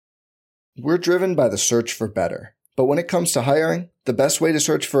We're driven by the search for better. But when it comes to hiring, the best way to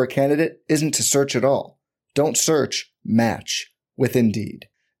search for a candidate isn't to search at all. Don't search, match with Indeed.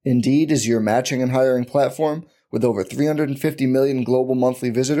 Indeed is your matching and hiring platform with over 350 million global monthly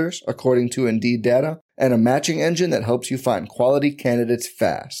visitors, according to Indeed data, and a matching engine that helps you find quality candidates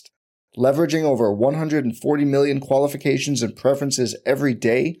fast. Leveraging over 140 million qualifications and preferences every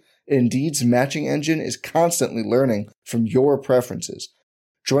day, Indeed's matching engine is constantly learning from your preferences.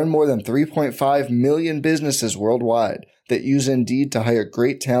 Join more than 3.5 million businesses worldwide that use Indeed to hire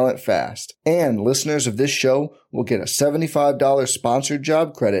great talent fast. And listeners of this show will get a $75 sponsored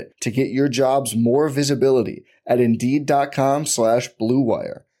job credit to get your jobs more visibility at Indeed.com/Blue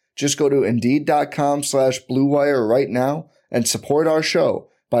Wire. Just go to Indeed.com/Blue Wire right now and support our show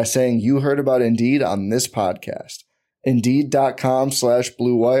by saying you heard about Indeed on this podcast.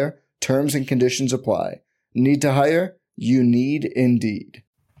 Indeed.com/Blue Wire. Terms and conditions apply. Need to hire? You need Indeed.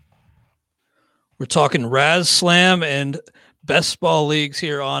 We're talking Razzslam and best ball leagues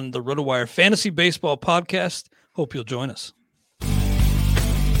here on the RotoWire Fantasy Baseball Podcast. Hope you'll join us.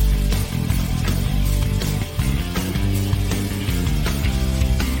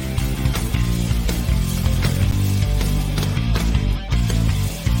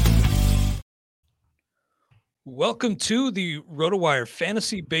 Welcome to the RotoWire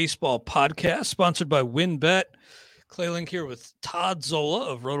Fantasy Baseball Podcast, sponsored by WynnBET. Clay Link here with Todd Zola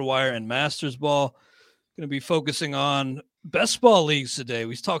of RotoWire and Masters Ball. Going to be focusing on best ball leagues today.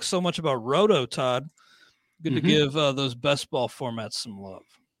 We talked so much about Roto, Todd. Good to give those best ball formats some love.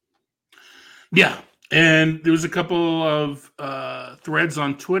 Yeah, and there was a couple of threads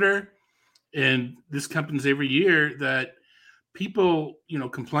on Twitter, and this happens every year, that people,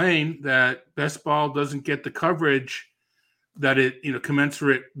 complain that best ball doesn't get the coverage that it,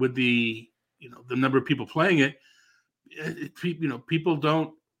 commensurate with the number of people playing it. People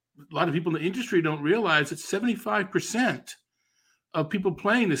don't. A lot of people in the industry don't realize that 75% of people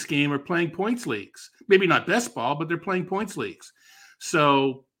playing this game are playing points leagues. Maybe not best ball, but they're playing points leagues.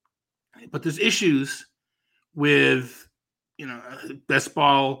 So, but there's issues with, best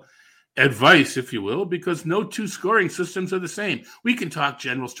ball advice, if you will, because no two scoring systems are the same. We can talk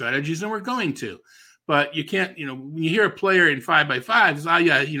general strategies, and we're going to. But you can't, when you hear a player in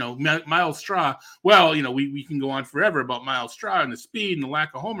 5x5, Miles Straw. Well, we can go on forever about Miles Straw and the speed and the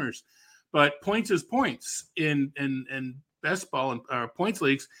lack of homers. But points is points in best ball and points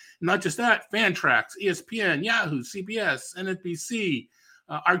leagues. Not just that, Fantrax, ESPN, Yahoo, CBS, NBC,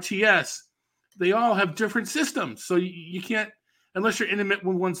 RTS. They all have different systems. So you can't, unless you're intimate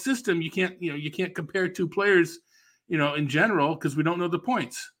with one system, you can't compare two players, in general, because we don't know the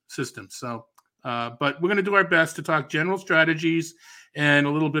points system. So. But we're going to do our best to talk general strategies and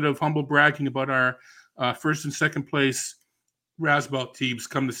a little bit of humble bragging about our first and second place Razzslam teams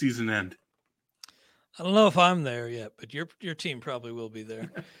come the season end. I don't know if I'm there yet, but your team probably will be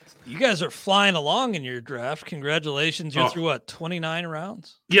there. You guys are flying along in your draft. Congratulations! You're through 29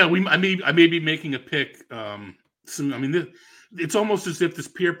 rounds. Yeah, I may be making a pick. It's almost as if this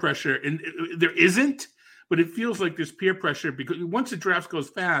peer pressure, and there isn't, but it feels like there's peer pressure because once the draft goes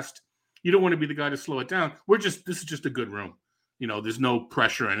fast. You don't want to be the guy to slow it down. This is just a good room. There's no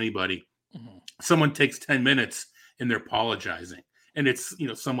pressure on anybody. Mm-hmm. Someone takes 10 minutes and they're apologizing. And it's,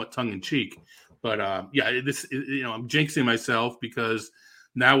 somewhat tongue in cheek. But I'm jinxing myself because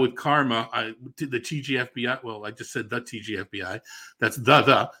now with Karma, the TGFBI, well, I just said the TGFBI. That's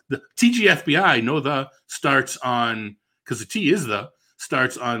the TGFBI, starts on, because the T is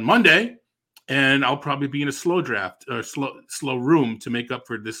starts on Monday. And I'll probably be in a slow draft or slow room to make up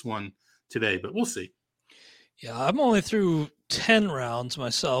for this one today, but we'll see. Yeah, I'm only through 10 rounds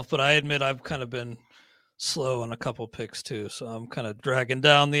myself, but I admit I've kind of been slow on a couple picks too, so I'm kind of dragging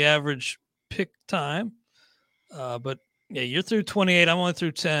down the average pick time. But yeah, you're through 28. I'm only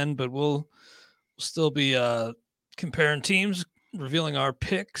through 10, but we'll still be comparing teams, revealing our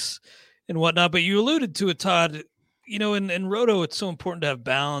picks and whatnot. But you alluded to it, Todd. In Roto, it's so important to have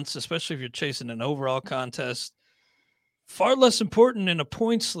balance, especially if you're chasing an overall contest. Far less important in a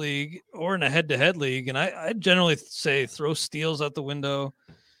points league or in a head-to-head league. And I generally say throw steals out the window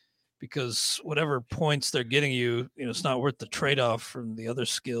because whatever points they're getting you, it's not worth the trade-off from the other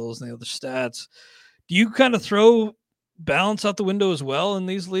skills and the other stats. Do you kind of throw balance out the window as well in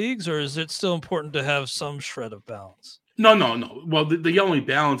these leagues, or is it still important to have some shred of balance? No. Well, the only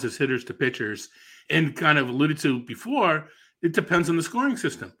balance is hitters to pitchers. And kind of alluded to before, it depends on the scoring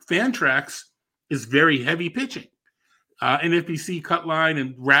system. Fantrax is very heavy pitching. NFBC Cutline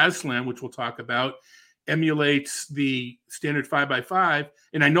and Razzslam, which we'll talk about, emulates the standard 5x5.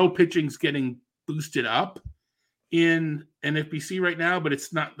 And I know pitching's getting boosted up in NFBC right now, but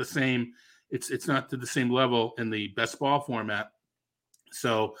it's not the same. It's not to the same level in the best ball format.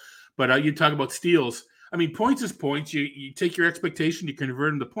 So, but you talk about steals. I mean, points is points. You take your expectation, you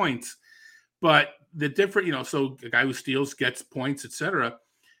convert them to points. But the different, so a guy who steals gets points, etc.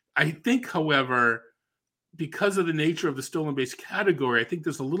 I think, however, because of the nature of the stolen base category, I think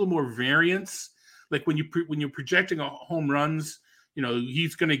there's a little more variance. Like when you're projecting a home runs,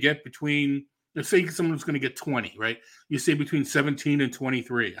 he's going to get between. Let's say someone's going to get 20, right? You say between 17 and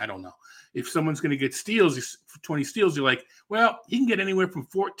 23. I don't know. If someone's going to get steals, 20 steals, you're like, well, he can get anywhere from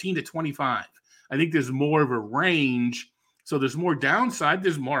 14 to 25. I think there's more of a range. So there's more downside.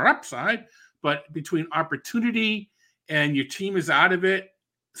 There's more upside. But between opportunity and your team is out of it,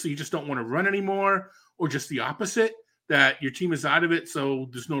 so you just don't want to run anymore, or just the opposite, that your team is out of it, so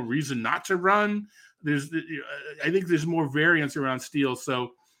there's no reason not to run. I think there's more variance around steals.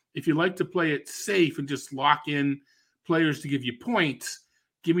 So if you like to play it safe and just lock in players to give you points,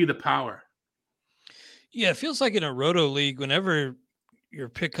 give me the power. Yeah, it feels like in a roto league, whenever your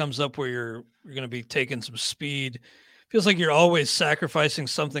pick comes up where you're going to be taking some speed, it feels like you're always sacrificing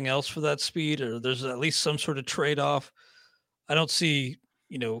something else for that speed, or there's at least some sort of trade-off. I don't see,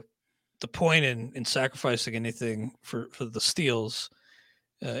 the point in sacrificing anything for the steals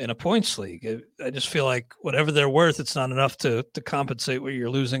in a points league. I just feel like whatever they're worth, it's not enough to compensate what you're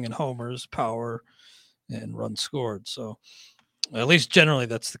losing in homers, power, and runs scored. So at least generally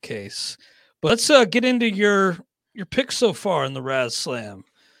that's the case. But let's get into your picks so far in the Razzslam.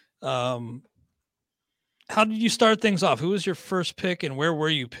 How did you start things off? Who was your first pick, and where were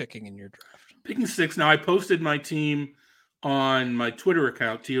you picking in your draft? Picking 6. Now, I posted my team on my Twitter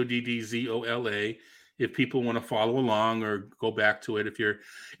account, TODDZOLA, if people want to follow along or go back to it. If you're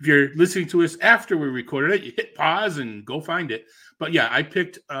listening to us after we recorded it, you hit pause and go find it. But yeah, I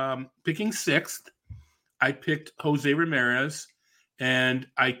picked picking 6th. I picked Jose Ramirez, and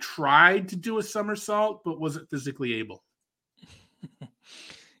I tried to do a somersault, but wasn't physically able.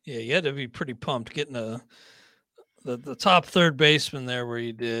 Yeah, you had to be pretty pumped getting the top third baseman there where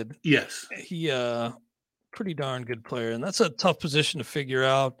you did. Yes. He pretty darn good player, and that's a tough position to figure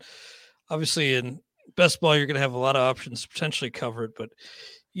out. Obviously, in best ball, you're going to have a lot of options potentially covered, but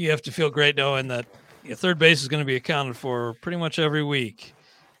you have to feel great knowing that your third base is going to be accounted for pretty much every week.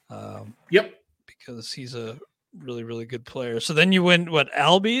 Yep. Because he's a really, really good player. So then you went,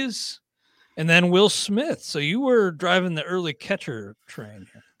 Albies, and then Will Smith. So you were driving the early catcher train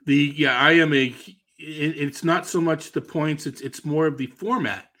here. I am it's not so much the points, it's more of the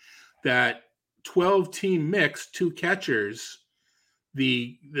format. That 12-team mix, 2 catchers,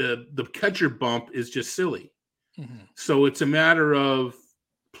 the catcher bump is just silly. Mm-hmm. So it's a matter of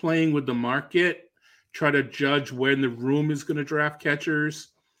playing with the market, try to judge when the room is going to draft catchers.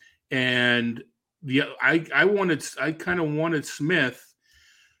 And I kind of wanted Smith.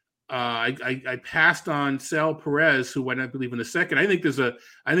 I passed on Sal Perez, who went, I believe, in the second. I think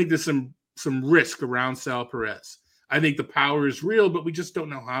there's some risk around Sal Perez. I think the power is real, but we just don't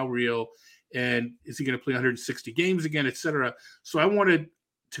know how real. And is he going to play 160 games again, et cetera? So I wanted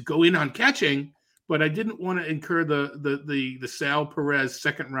to go in on catching, but I didn't want to incur the Sal Perez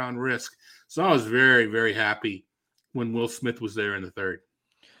second round risk. So I was very, very happy when Will Smith was there in the third.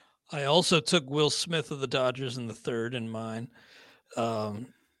 I also took Will Smith of the Dodgers in the third in mine. And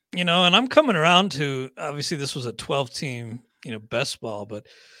I'm coming around to, obviously this was a 12-team, best ball, but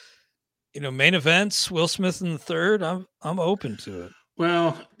main events, Will Smith in the third, I'm open to it.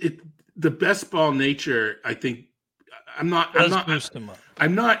 Well, the best ball nature, I think I'm not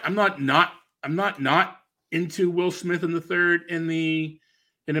into Will Smith in the third in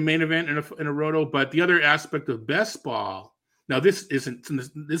a main event in a roto, but the other aspect of best ball, now this has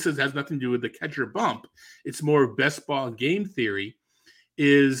nothing to do with the catcher bump. It's more of best ball game theory.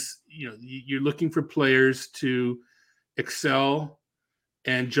 Is you're looking for players to excel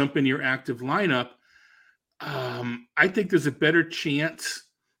and jump in your active lineup. I think there's a better chance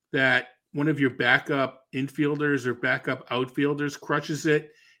that one of your backup infielders or backup outfielders crushes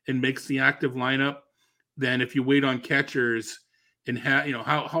it and makes the active lineup than if you wait on catchers and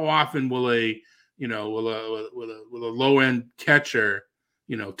how often will a low end catcher,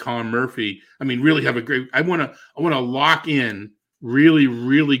 Tom Murphy, really have a great. I want to lock in really,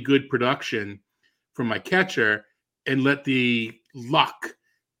 really good production from my catcher and let the luck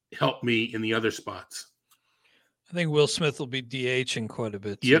help me in the other spots. I think Will Smith will be DHing quite a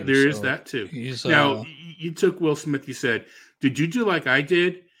bit. Yep, there is that too. Now, you took Will Smith, you said, did you do like I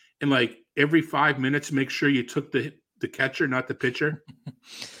did? And like every 5 minutes, make sure you took the catcher, not the pitcher?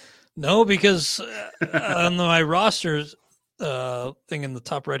 No, because on my rosters, thing in the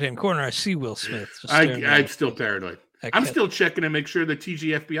top right-hand corner, I see Will Smith. Just staring at I'm me. still paranoid. I I'm can't- still checking to make sure the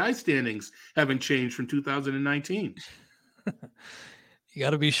TGFBI standings haven't changed from 2019. You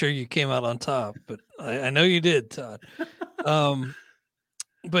got to be sure you came out on top, but I know you did, Todd.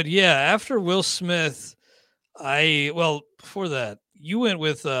 But yeah, after Will Smith, before that, you went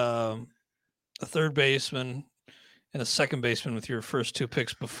with a third baseman and a second baseman with your first two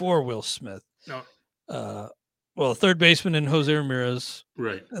picks before Will Smith. No, A third baseman in Jose Ramirez,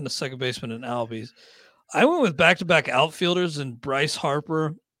 right. and the second baseman in Albies. I went with back-to-back outfielders in Bryce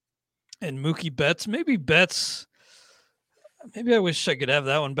Harper and Mookie Betts. Maybe I wish I could have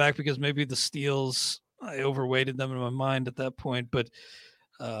that one back because maybe the steals, I overweighted them in my mind at that point. But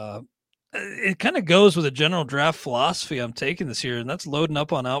it kind of goes with a general draft philosophy I'm taking this year, and that's loading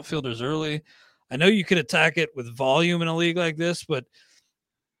up on outfielders early. I know you could attack it with volume in a league like this, but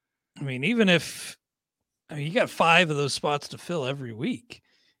I mean, you got 5 of those spots to fill every week.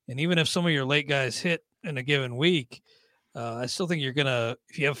 And even if some of your late guys hit in a given week, I still think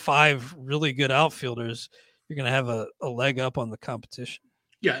if you have 5 really good outfielders, you're going to have a leg up on the competition.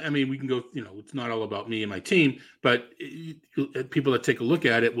 Yeah, I mean, we can go, it's not all about me and my team, but people that take a look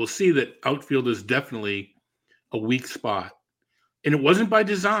at it will see that outfield is definitely a weak spot. And it wasn't by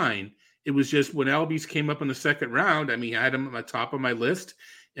design. It was just when Albies came up in the second round, I mean, I had him at the top of my list.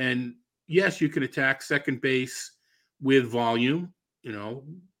 And yes, you can attack second base with volume,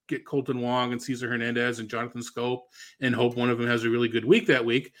 get Colton Wong and Cesar Hernandez and Jonathan Scope and hope one of them has a really good week that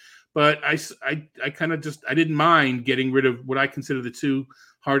week. But I kind of I didn't mind getting rid of what I consider the 2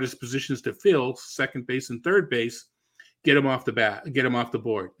 hardest positions to fill, second base and third base, get them off the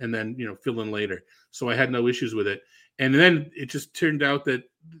board, and then, fill in later. So I had no issues with it. And then it just turned out that,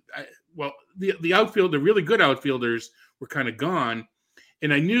 the outfield, the really good outfielders were kind of gone.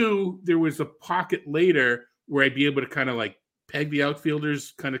 And I knew there was a pocket later where I'd be able to kind of like peg the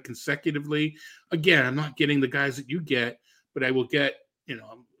outfielders kind of consecutively. Again, I'm not getting the guys that you get, but I will get,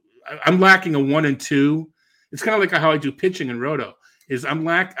 I'm lacking a 1 and 2. It's kind of like how I do pitching in Roto. You're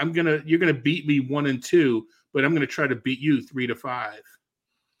gonna beat me 1 and 2, but I'm gonna try to beat you 3 to 5.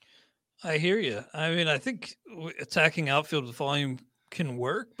 I hear you. I mean, I think attacking outfield with volume can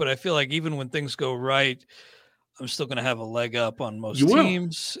work, but I feel like even when things go right, I'm still going to have a leg up on most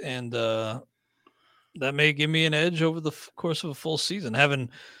teams, and that may give me an edge over the course of a full season. Having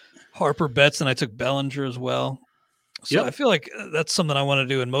Harper, Betts, and I took Bellinger as well. So I feel like that's something I want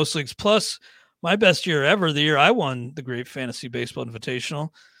to do in most leagues. Plus, my best year ever, the year I won the Great Fantasy Baseball Invitational,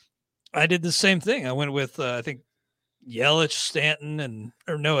 I did the same thing. I went with, I think, Yelich, Stanton,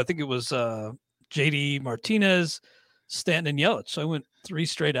 I think it was JD Martinez, Stanton, and Yelich. So I went 3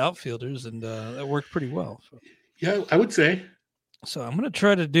 straight outfielders, and that worked pretty well. So. Yeah, I would say. So I'm going to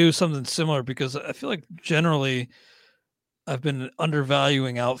try to do something similar because I feel like generally I've been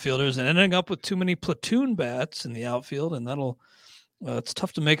undervaluing outfielders and ending up with too many platoon bats in the outfield, and it's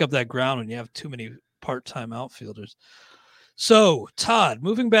tough to make up that ground when you have too many part-time outfielders. So, Todd,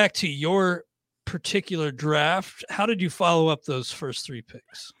 moving back to your particular draft, how did you follow up those first 3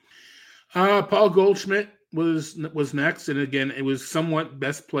 picks? Paul Goldschmidt was next, and again, it was somewhat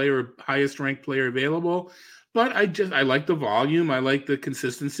best player, highest ranked player available. But I like the volume, I like the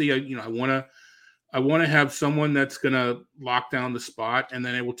consistency. I want to have someone that's going to lock down the spot, and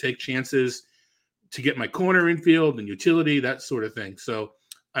then I will take chances to get my corner infield and utility, that sort of thing. So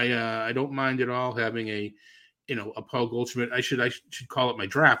I don't mind at all having a Paul Goldschmidt. I should call it my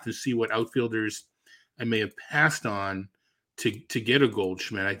draft and see what outfielders I may have passed on to get a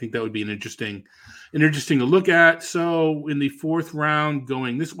Goldschmidt. I think that would be an interesting to look at. So in the 4th round,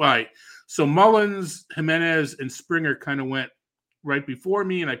 going this way, so Mullins, Jimenez, and Springer kind of went right before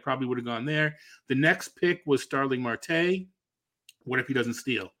me, and I probably would have gone there. The next pick was Starling Marte. What if he doesn't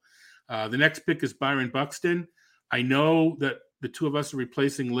steal? The next pick is Byron Buxton. I know that the 2 of us are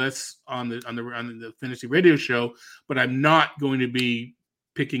replacing lists on the Fantasy Radio Show, but I'm not going to be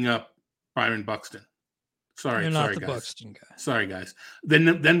picking up Byron Buxton. Sorry, You're not sorry, the guys. Buxton guy. Sorry, guys.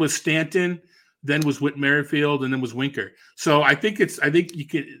 Then was Stanton, then was Whit Merrifield, and then was Winker. So I think you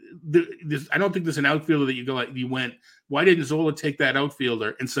could. I don't think there's an outfielder that you go like you went. Why didn't Zola take that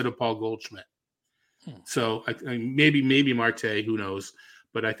outfielder instead of Paul Goldschmidt? So maybe Marte, who knows?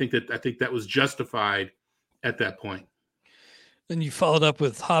 But I think that was justified at that point. Then you followed up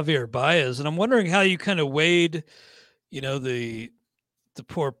with Javier Baez, and I'm wondering how you kind of weighed, the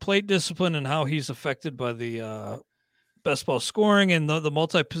poor plate discipline and how he's affected by the best ball scoring and the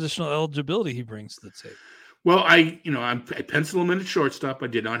multi-positional eligibility he brings to the table. Well, I pencil him in at shortstop. I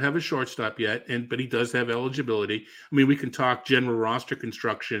did not have a shortstop yet, but he does have eligibility. I mean, we can talk general roster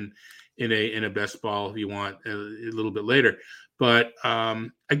construction in a best ball if you want a little bit later. But I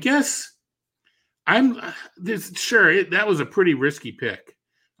guess that was a pretty risky pick.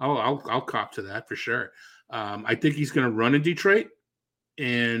 I'll cop to that for sure. I think he's going to run in Detroit,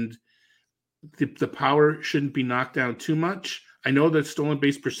 and the power shouldn't be knocked down too much. I know that stolen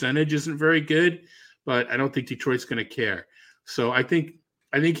base percentage isn't very good, but I don't think Detroit's going to care. So I think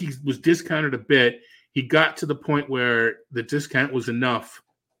he was discounted a bit. He got to the point where the discount was enough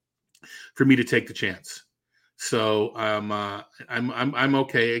for me to take the chance. So I'm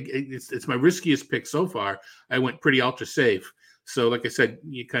okay. It's my riskiest pick so far. I went pretty ultra safe. So like I said,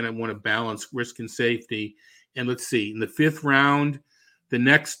 you kind of want to balance risk and safety. And let's see, in the 5th round, the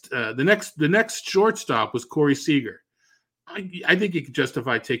next shortstop was Corey Seager. I think you could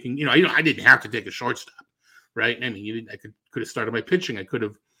justify taking. I didn't have to take a shortstop, right? I mean, I could have started my pitching. I could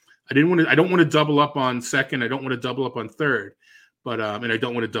have. I don't want to double up on second. I don't want to double up on third, but and I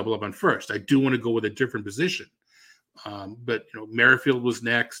don't want to double up on first. I do want to go with a different position. But Merrifield was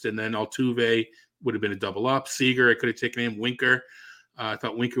next, and then Altuve would have been a double up. Seager, I could have taken him. Winker, I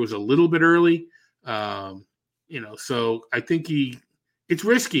thought Winker was a little bit early. So I think it's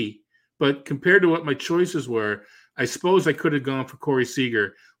risky, but compared to what my choices were, I suppose I could have gone for Corey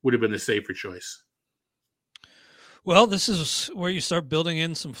Seager, would have been the safer choice. Well, this is where you start building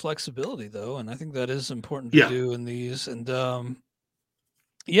in some flexibility, though, and I think that is important to do in these. And I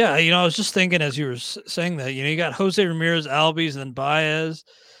was just thinking as you were saying that, you got Jose Ramirez, Albies, and then Baez.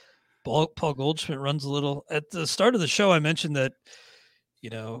 Paul Goldschmidt runs a little. At the start of the show, I mentioned that,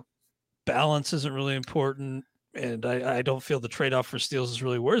 balance isn't really important, and I don't feel the trade-off for steals is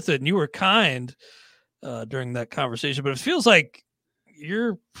really worth it. And you were kind during that conversation, but it feels like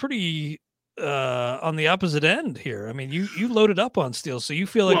you're pretty on the opposite end here. I mean, you loaded up on steals, so you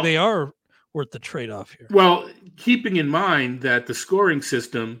feel like they are worth the trade-off here. Well, keeping in mind that the scoring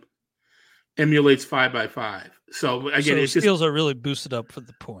system emulates 5x5. So again, steals are really boosted up for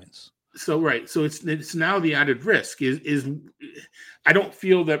the points. So right. So it's now the added risk is I don't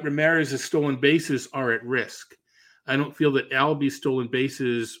feel that Ramirez's stolen bases are at risk. I don't feel that Albie's stolen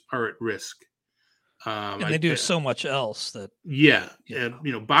bases are at risk. And they do so much else that. Yeah.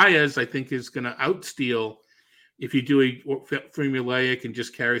 Baez, I think, is going to outsteal if you do a formulaic and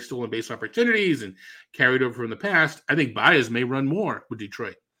just carry stolen base opportunities and carry it over from the past. I think Baez may run more with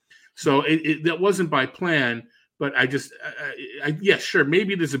Detroit. So that wasn't by plan, but sure,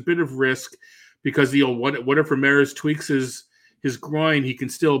 maybe there's a bit of risk because what if Ramirez tweaks his groin? He can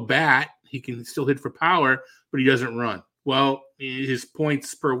still bat, he can still hit for power, but he doesn't run. Well, his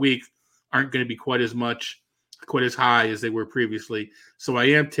points per week aren't going to be quite as high as they were previously. So I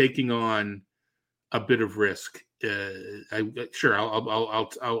am taking on a bit of risk. I'll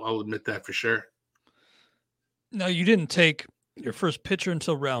admit that for sure. No, you didn't take your first pitcher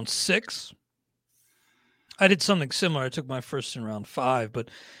until round 6. I did something similar. I took my first in round 5, but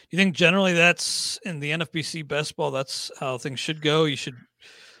you think generally that's in the NFBC best ball, that's how things should go? You should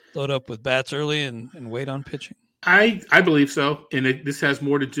load up with bats early and wait on pitching? I believe so. And this has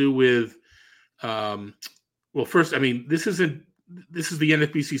more to do with, first, I mean, this is the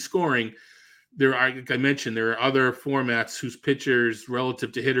NFBC scoring. Like I mentioned, there are other formats whose pitchers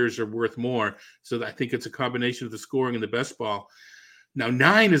relative to hitters are worth more. So I think it's a combination of the scoring and the best ball. Now,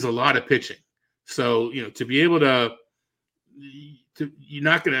 9 is a lot of pitching. So, to be able you're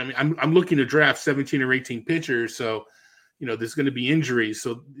not going to, I mean, I'm looking to draft 17 or 18 pitchers. So, there's going to be injuries.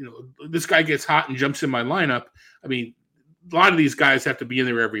 So, this guy gets hot and jumps in my lineup. I mean, a lot of these guys have to be in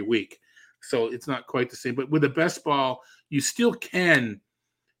there every week. So it's not quite the same, but with the best ball, you still can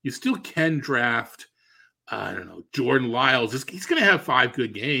draft, I don't know, Jordan Lyles. He's going to have 5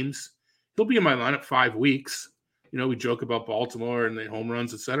 good games. He'll be in my lineup 5 weeks. We joke about Baltimore and the home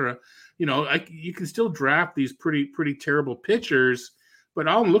runs, et cetera. You can still draft these pretty terrible pitchers, but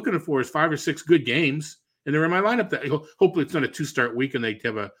all I'm looking for is 5 or 6 good games, and they're in my lineup. That hopefully it's not a 2-start week and they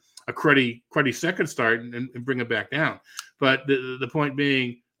have a cruddy second start and bring it back down. But the point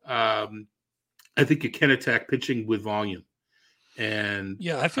being, I think you can attack pitching with volume. And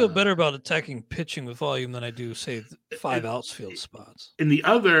I feel better about attacking pitching with volume than I do, say, 5 outfield spots. And the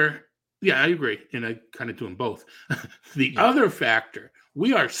other, I agree. And I kind of do them both. The other factor,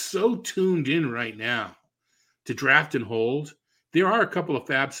 we are so tuned in right now to draft and hold. There are a couple of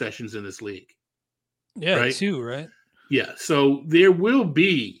fab sessions in this league. Yeah, right? 2, right? Yeah. So there will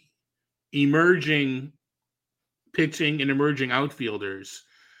be emerging pitching and emerging outfielders.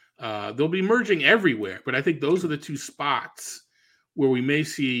 They'll be emerging everywhere, but I think those are the 2 spots where we may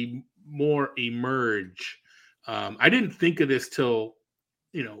see more emerge. I didn't think of this till,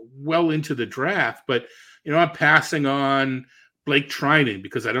 well into the draft, but, I'm passing on Blake Trinan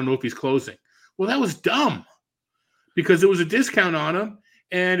because I don't know if he's closing. Well, that was dumb because there was a discount on him.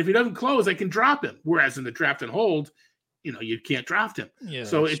 And if he doesn't close, I can drop him. Whereas in the draft and hold, you can't draft him. Yeah,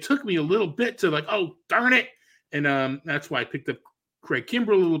 so it took me a little bit to like, oh, darn it. And that's why I picked up Craig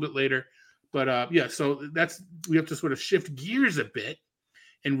Kimbrell a little bit later. But so we have to sort of shift gears a bit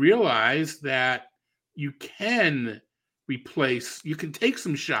and realize that you can you can take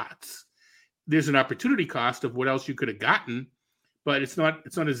some shots. There's an opportunity cost of what else you could have gotten, but it's not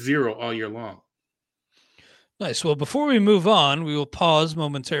a zero all year long. Nice. Well, before we move on, we will pause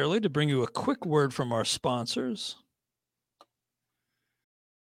momentarily to bring you a quick word from our sponsors.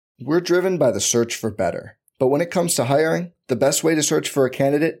 We're driven by the search for better. But when it comes to hiring, the best way to search for a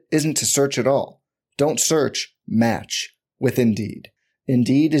candidate isn't to search at all. Don't search, match with Indeed.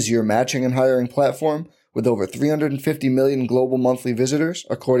 Indeed is your matching and hiring platform with over 350 million global monthly visitors,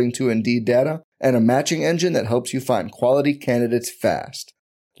 according to Indeed data, and a matching engine that helps you find quality candidates fast.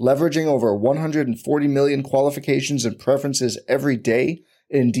 Leveraging over 140 million qualifications and preferences every day,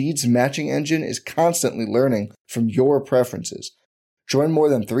 Indeed's matching engine is constantly learning from your preferences. Join more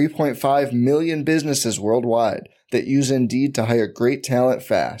than 3.5 million businesses worldwide that use Indeed to hire great talent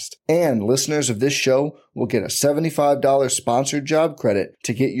fast. And listeners of this show will get a $75 sponsored job credit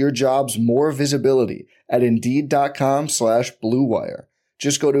to get your jobs more visibility at Indeed.com/Blue Wire.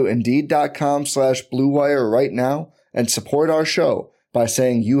 Just go to Indeed.com/Blue Wire right now and support our show by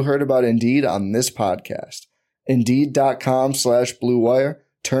saying you heard about Indeed on this podcast. Indeed.com/Blue Wire.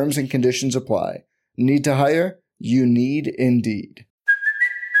 Terms and conditions apply. Need to hire? You need Indeed.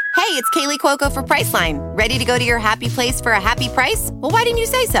 Hey, it's Kaylee Cuoco for Priceline. Ready to go to your happy place for a happy price? Well, why didn't you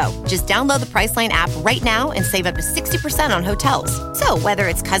say so? Just download the Priceline app right now and save up to 60% on hotels. So whether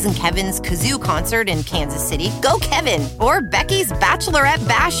it's Cousin Kevin's Kazoo Concert in Kansas City, go Kevin, or Becky's Bachelorette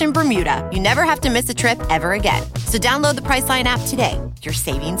Bash in Bermuda, you never have to miss a trip ever again. So download the Priceline app today. Your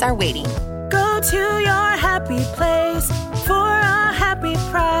savings are waiting. Go to your happy place for a happy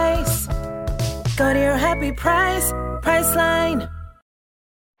price. Go to your happy price, Priceline.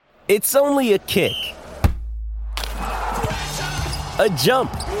 It's only a kick, a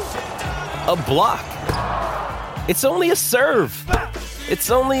jump, a block. It's only a serve. It's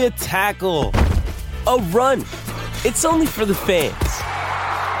only a tackle, a run. It's only for the fans.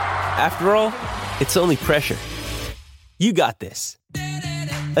 After all, it's only pressure. You got this.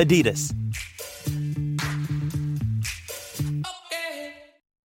 Adidas.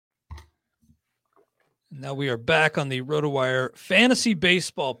 Now we are back on the RotoWire Fantasy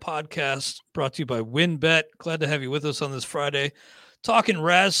Baseball podcast brought to you by WinBet. Glad to have you with us on this Friday, talking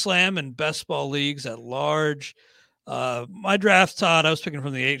Razzslam and best ball leagues at large. My draft, Todd, I was picking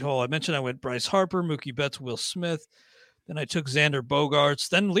from the 8-hole. I mentioned I went Bryce Harper, Mookie Betts, Will Smith. Then I took Xander Bogaerts.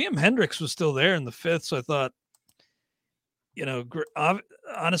 Then Liam Hendricks was still there in the 5th, so I thought,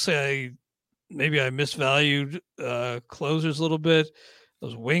 honestly, I misvalued closers a little bit. I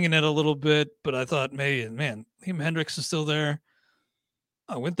was winging it a little bit, but I thought Liam Hendricks is still there.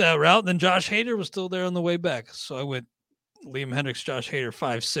 I went that route. Then Josh Hader was still there on the way back. So I went Liam Hendricks, Josh Hader,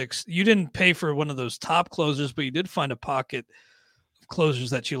 5-6. You didn't pay for one of those top closers, but you did find a pocket of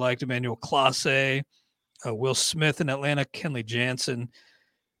closers that you liked. Emmanuel Clase, Will Smith in Atlanta, Kenley Jansen.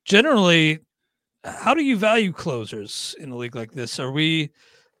 Generally, how do you value closers in a league like this? Are we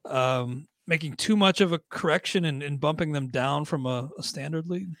making too much of a correction and bumping them down from a standard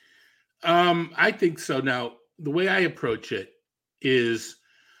league? I think so. Now, the way I approach it is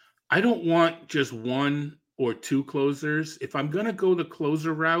I don't want just one or two closers. If I'm going to go the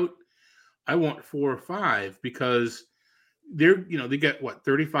closer route, I want 4 or 5 because they get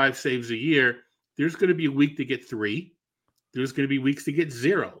 35 saves a year. There's going to be a week to get 3. There's going to be weeks to get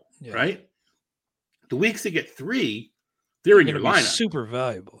 0, right? The weeks to get 3, they're in your lineup. Super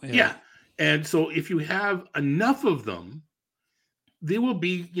valuable. Yeah. And so if you have enough of them, there will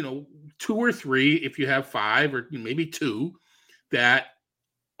be, 2 or 3, if you have 5 or maybe 2 that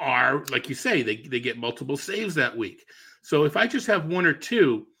are, like you say, they get multiple saves that week. So if I just have 1 or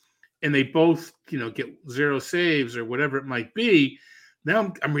 2 and they both, get 0 saves or whatever it might be,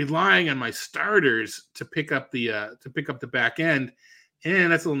 now I'm relying on my starters to pick up the back end,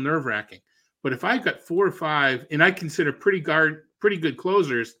 and that's a little nerve-wracking. But if I've got 4 or 5 and I consider pretty good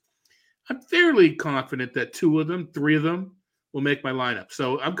closers, I'm fairly confident that 2 of them, 3 of them will make my lineup.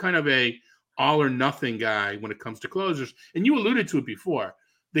 So I'm kind of a all or nothing guy when it comes to closers. And you alluded to it before.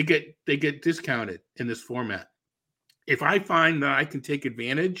 They get discounted in this format. If I find that I can take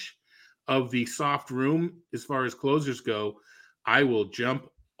advantage of the soft room as far as closers go, I will jump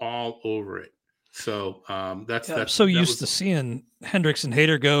all over it. So that's I'm so used to seeing Hendricks and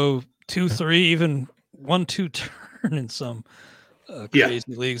Hader go 2-3, even 1-2 turns. return in some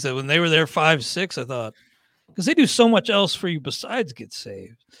crazy leagues. That when they were there 5-6, I thought, because they do so much else for you besides get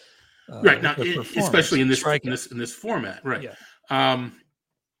saved. Right now, especially in this format, right? Yeah.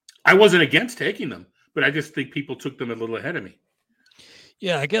 I wasn't against taking them, but I just think people took them a little ahead of me.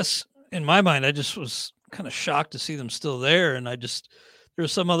 Yeah, I guess in my mind, I just was kind of shocked to see them still there, and there were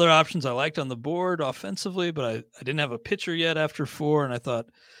some other options I liked on the board offensively, but I didn't have a pitcher yet after 4, and I thought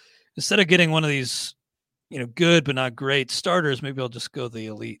instead of getting one of these, good but not great starters, maybe I'll just go the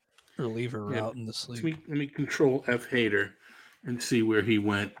elite reliever route in this league. Let me control F Hater and see where he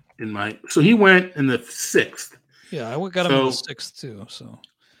went so he went in the 6th. Yeah, I got him in the 6th too. So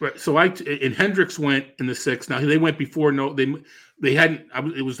right, so and Hendricks went in the 6th. Now they went before. No, they hadn't.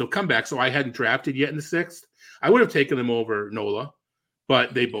 It was no comeback, so I hadn't drafted yet in the 6th. I would have taken them over Nola,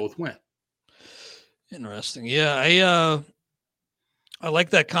 but they both went. Interesting. Yeah, I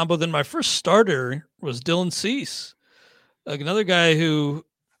like that combo. Then my first starter was Dylan Cease, another guy who,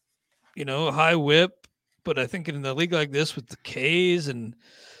 high whip, but I think in the league like this with the K's and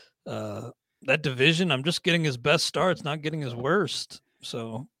that division, I'm just getting his best starts, not getting his worst.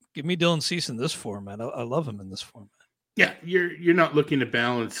 So give me Dylan Cease in this format. I love him in this format. Yeah, you're not looking to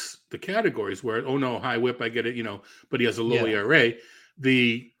balance the categories where high whip, I get it, but he has a low ERA.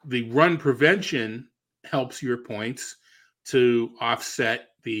 The run prevention helps your points to offset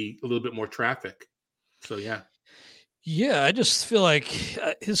a little bit more traffic. So yeah, I just feel like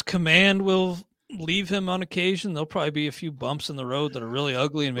his command will leave him on occasion. There'll probably be a few bumps in the road that are really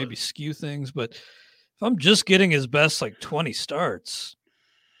ugly and maybe skew things. But if I'm just getting his best 20 starts,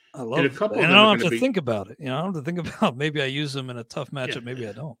 I love it. And I don't have to think about it. I don't have to think about maybe I use them in a tough matchup. Maybe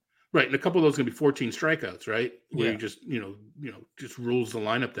I don't. Right. And a couple of those are going to be 14 strikeouts, right? Where you just, just rules the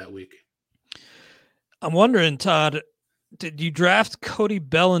lineup that week. I'm wondering, Todd, did you draft Cody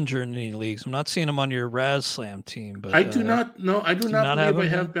Bellinger in any leagues? I'm not seeing him on your Razzslam team, but I do not. No, I do not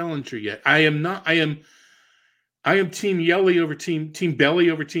believe I have Bellinger yet. I am not. I am Team Yelly over Team Belly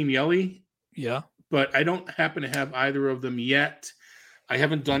over Team Yelly. Yeah, but I don't happen to have either of them yet. I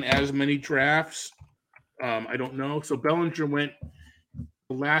haven't done as many drafts. I don't know. So Bellinger went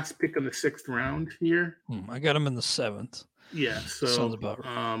the last pick in the 6th round here. I got him in the 7th. Yeah, so sounds about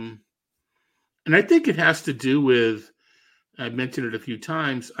right. And I think it has to do with, I've mentioned it a few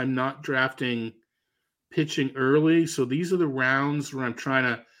times, I'm not drafting pitching early. So these are the rounds where I'm trying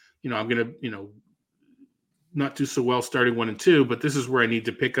to, I'm going to, not do so well starting 1 and 2, but this is where I need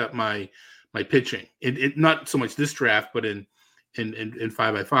to pick up my pitching. It not so much this draft, but in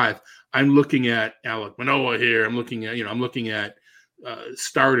 5x5, I'm looking at Alec Manoah here. I'm looking at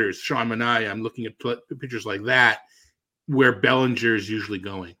starters, Sean Manaea. I'm looking at pitchers like that, where Bellinger is usually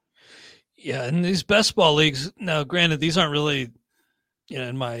going. Yeah, in these best ball leagues, now granted, these aren't really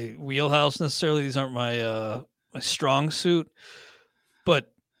in my wheelhouse necessarily. These aren't my my strong suit,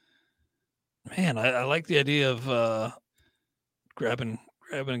 but man, I like the idea of grabbing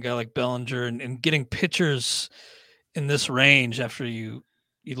a guy like Bellinger and getting pitchers in this range after you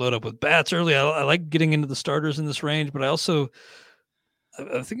load up with bats early. I like getting into the starters in this range, but I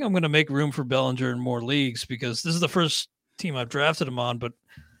think I'm going to make room for Bellinger in more leagues because this is the first team I've drafted him on, but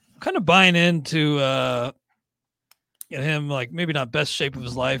kind of buying into him, like maybe not best shape of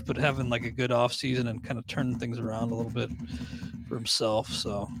his life, but having like a good off season and kind of turning things around a little bit for himself.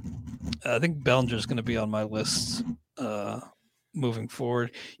 So I think Bellinger is going to be on my list moving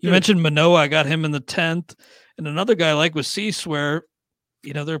forward. You mentioned Manoah. I got him in the 10th, and another guy I like was Cease, where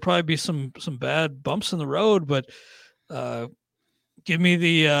there'll probably be some bad bumps in the road, but give me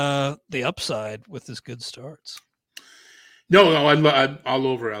the upside with his good starts. No, I'm all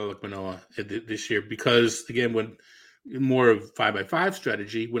over Alec Manoah this year because, again, when more of 5x5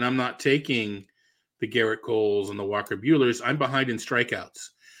 strategy, when I'm not taking the Garrett Coles and the Walker Buehlers, I'm behind in strikeouts.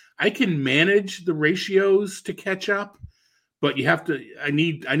 I can manage the ratios to catch up, but I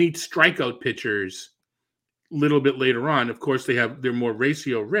need strikeout pitchers a little bit later on. Of course, they're more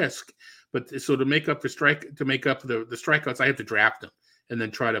ratio risk, but so to make up the strikeouts, I have to draft them and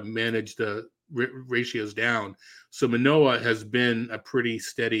then try to manage the ratios down. So Manoah has been a pretty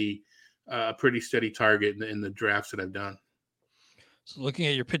steady target in the drafts that I've done. So looking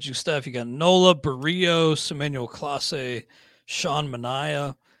at your pitching staff, you got Nola, Barrios, Emmanuel Clase, Sean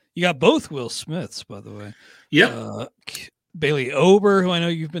Manaea. You got both Will Smiths, by the way. Yeah. Bailey Ober, who I know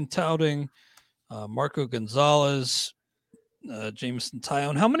you've been touting, Marco Gonzalez, Jameson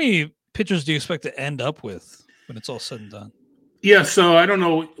Tyone. How many pitchers do you expect to end up with when it's all said and done? Yeah, so I don't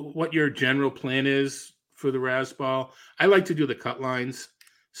know what your general plan is for the Razzball. I like to do the cut lines.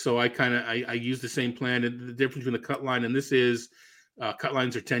 So I use the same plan. And the difference between the cut line and this is cut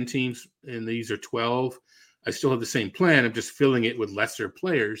lines are 10 teams and these are 12. I still have the same plan. I'm just filling it with lesser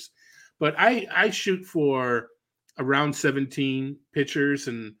players. But I shoot for around 17 pitchers,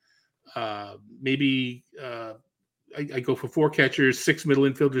 and maybe I go for 4 catchers, 6 middle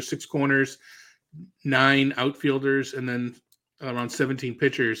infielders, 6 corners, 9 outfielders, and then around 17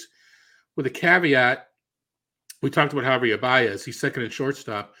 pitchers. With a caveat, we talked about Javier Baez. He's second and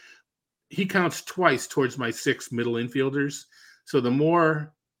shortstop. He counts twice towards my 6 middle infielders. So the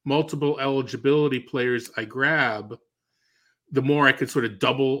more multiple eligibility players I grab, the more I could sort of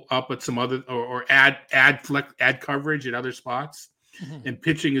double up at some other or add coverage at other spots. Mm-hmm. And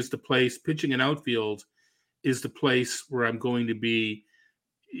pitching is the place. Pitching and outfield is the place where I'm going to be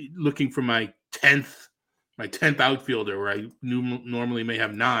looking for my 10th outfielder, where I normally may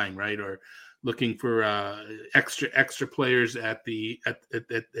have 9, right? Or looking for extra players at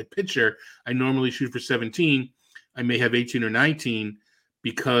pitcher. I normally shoot for 17. I may have 18 or 19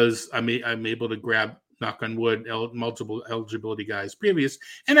 because I'm able to grab, knock on wood, multiple eligibility guys previous.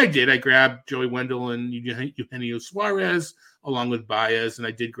 And I did. I grabbed Joey Wendell and Eugenio Suarez along with Baez, and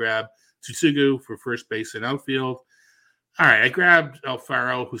I did grab Tsutsugu for first base and outfield. All right, I grabbed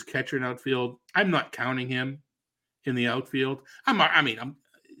Alfaro, who's catcher in outfield. I'm not counting him in the outfield.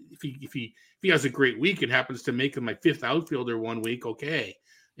 If he has a great week and happens to make him my 5th outfielder one week, okay.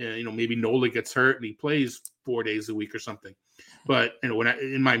 Maybe Nola gets hurt and he plays 4 days a week or something. But when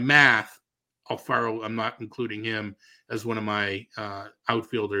in my math, Alfaro, I'm not including him as one of my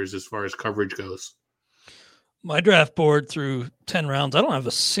outfielders as far as coverage goes. My draft board through 10 rounds, I don't have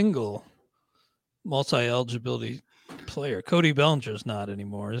a single multi-eligibility player. Cody Bellinger's not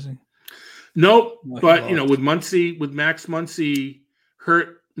anymore, is he? Nope. But with Max Muncy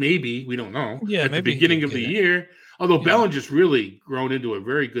hurt, maybe, we don't know. Yeah, at maybe the beginning of the year. Although Bellinger's really grown into a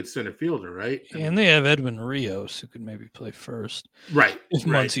very good center fielder, right? And they have Edwin Rios, who could maybe play first. Right. If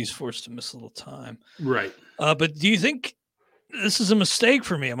Muncy's forced to miss a little time. Right. But do you think this is a mistake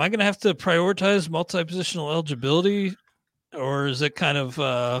for me? Am I going to have to prioritize multi-positional eligibility? Or is it kind of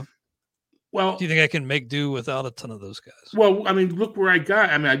do you think I can make do without a ton of those guys? Well, look where I got.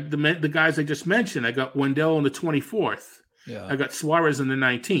 The guys I just mentioned. I got Wendell on the 24th. Yeah. I got Suarez on the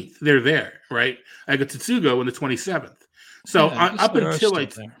 19th. They're there, right? I got Tsutsugo on the 27th. So up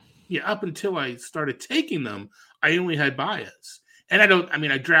until I started taking them, I only had Baez. And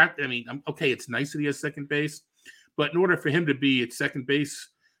it's nice that he has second base, but in order for him to be at second base,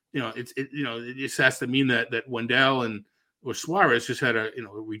 it just has to mean that Wendell or Suarez just had a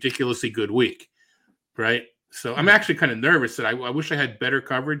ridiculously good week, right? So I'm actually kind of nervous that I wish I had better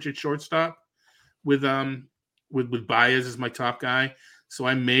coverage at shortstop with Baez as my top guy. So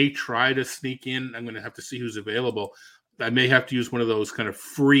I may try to sneak in. I'm going to have to see who's available. I may have to use one of those kind of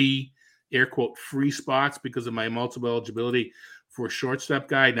free, air quote, free spots because of my multiple eligibility for a shortstop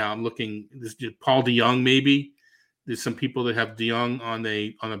guy. Now I'm looking, this Paul DeYoung maybe. There's some people that have DeYoung on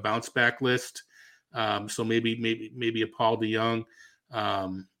a bounce back list. So maybe a Paul DeYoung,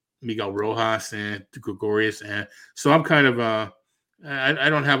 Miguel Rojas, and Gregorius. And so I'm kind of I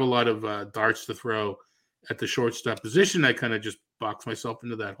don't have a lot of darts to throw at the shortstop position. I kind of just box myself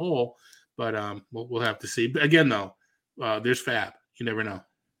into that hole. But we'll have to see. But again, though, there's Fab. You never know.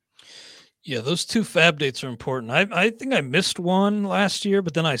 Yeah, those 2 Fab dates are important. I think I missed one last year,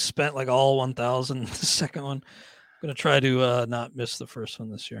 but then I spent like all 1,000 the second one. I'm going to try to not miss the first one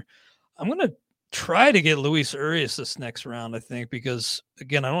this year. I'm going to try to get Luis Urias this next round, I think, because,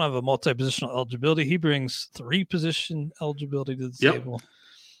 again, I don't have a multi-positional eligibility. He brings 3-position eligibility to the table,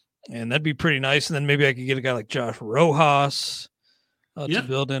 and that'd be pretty nice. And then maybe I could get a guy like Josh Rojas to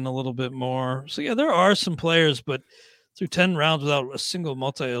build in a little bit more. So, yeah, there are some players, but through 10 rounds without a single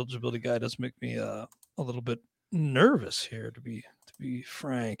multi-eligibility guy does make me a little bit nervous here, to be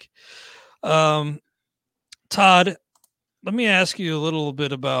frank. Todd, let me ask you a little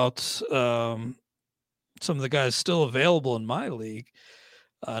bit about some of the guys still available in my league.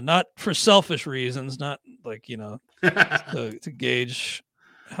 Not for selfish reasons, not like, to gauge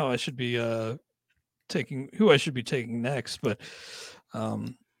how I should be who I should be taking next. But,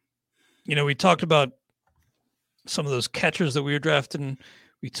 we talked about some of those catchers that we were drafting.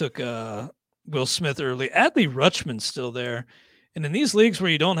 We took Will Smith early. Adley Rutschman's still there. And in these leagues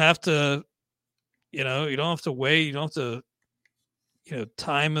where you don't have to, you don't have to weigh, you don't have to,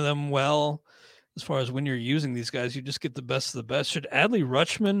 time them well as far as when you're using these guys, you just get the best of the best. Should Adley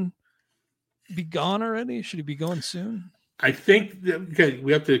Rutschman be gone already? Should he be going soon? I think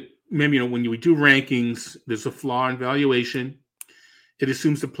we have to, maybe, when we do rankings, there's a flaw in valuation. It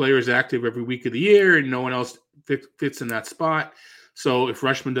assumes the player is active every week of the year and no one else fits in that spot. So if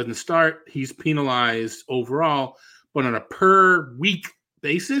Rutschman doesn't start, he's penalized overall. But on a per week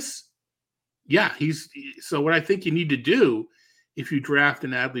basis, Yeah, so what I think you need to do if you draft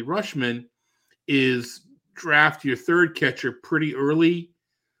an Adley Rutschman is draft your third catcher pretty early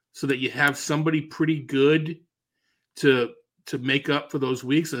so that you have somebody pretty good to make up for those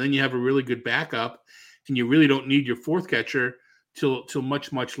weeks, and then you have a really good backup, and you really don't need your fourth catcher till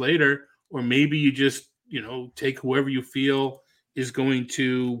much, much later. Or maybe you just, take whoever you feel is going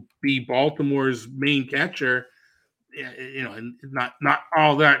to be Baltimore's main catcher, and not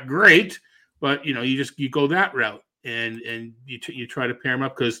all that great, but you go that route and you try to pair him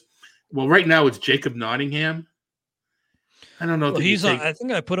up because, well, right now it's Jacob Nottingham. I don't know. Well, I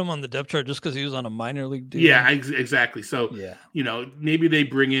think I put him on the depth chart just because he was on a minor league deal. Yeah, exactly. So, maybe they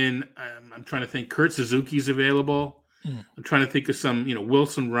bring in, I'm trying to think, Kurt Suzuki's available. I'm trying to think of some,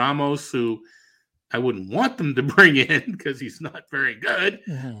 Wilson Ramos, who I wouldn't want them to bring in because he's not very good,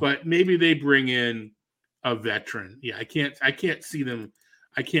 but maybe they bring in a veteran. Yeah, I can't see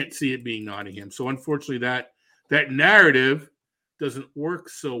it being Nottingham. So unfortunately that narrative doesn't work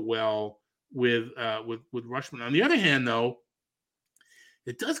so well with Rutschman. On the other hand, though,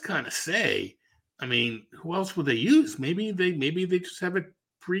 it does kind of say, I mean, who else would they use? Maybe they just have it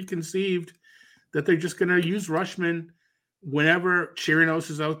preconceived that they're just going to use Rutschman whenever Chirinos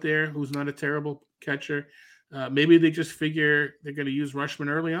is out there, who's not a terrible catcher. Maybe they just figure they're going to use Rutschman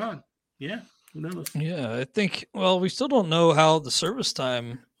early on. Yeah, who knows? Yeah, I think. Well, we still don't know how the service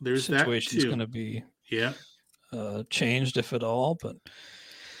time situation is going to be. Yeah, changed if at all, but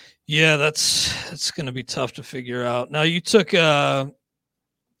yeah, it's going to be tough to figure out. Now you took.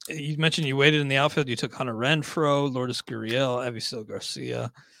 You mentioned you waited in the outfield. You took Hunter Renfroe, Lourdes Gurriel, Avisail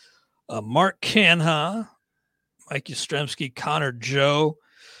Garcia, Mark Canha, Mike Yastrzemski, Connor Joe.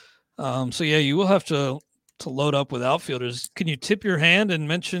 So yeah, you will have to load up with outfielders. Can you tip your hand and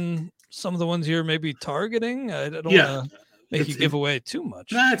mention some of the ones you're maybe targeting? I don't want to make you give away too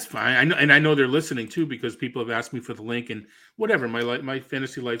much. No, it's fine. I know they're listening too because people have asked me for the link and whatever. My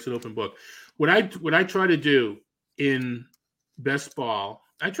fantasy life's an open book. What I try to do in best ball,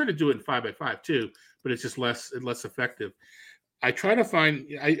 I try to do it in 5x5 too, but it's just less effective. I try to find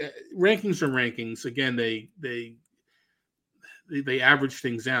rankings are rankings. Again, they average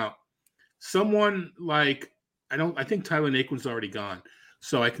things out. Someone like I think Tyler Naquin's already gone,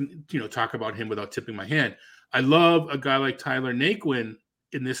 so I can talk about him without tipping my hand. I love a guy like Tyler Naquin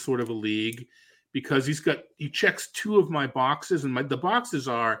in this sort of a league because he checks two of my boxes, and the boxes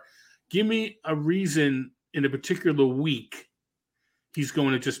are: give me a reason in a particular week he's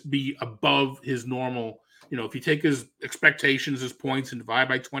going to just be above his normal. If you take his expectations, his points, and divide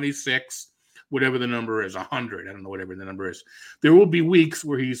by 26, whatever the number is, 100, I don't know, whatever the number is. There will be weeks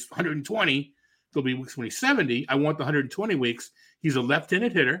where he's 120. There'll be weeks when he's 70. I want the 120 weeks. He's a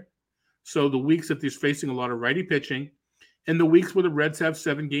left-handed hitter. So the weeks that he's facing a lot of righty pitching, and the weeks where the Reds have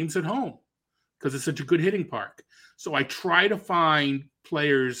 7 games at home because it's such a good hitting park. So I try to find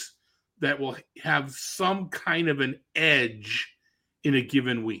players that will have some kind of an edge in a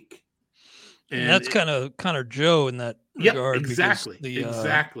given week. And that's kind of Connor Joe in that regard. Exactly.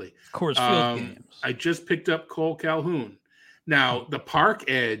 Exactly. Coors Field games. I just picked up Cole Calhoun. Now, the park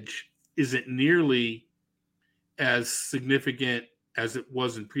edge isn't nearly as significant as it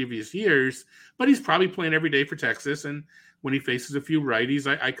was in previous years, but he's probably playing every day for Texas. And when he faces a few righties,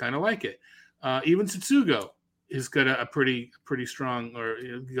 I kind of like it. Even Tsutsugo has got a pretty strong, or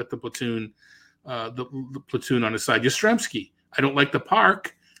you got the platoon on his side. Yastrzemski, I don't like the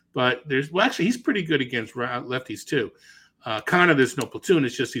park, but actually he's pretty good against lefties too. Kana, there's no platoon.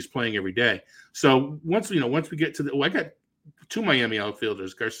 It's just he's playing every day. So once we get to I got 2 Miami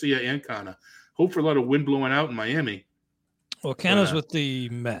outfielders, Garcia and Kana. Hope for a lot of wind blowing out in Miami. Well, Kana's with the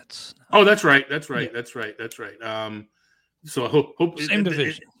Mets. Oh, that's right. Yeah. That's right. So I hope same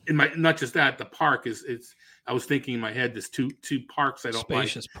division. Not just that, the park is. I was thinking in my head, there's two parks I don't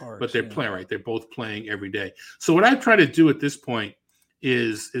Spacious like, parks, but they're playing right. They're both playing every day. So what I try to do at this point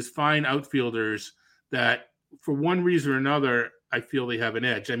is find outfielders that, for one reason or another, I feel they have an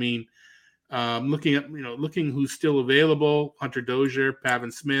edge. I mean, looking who's still available: Hunter Dozier,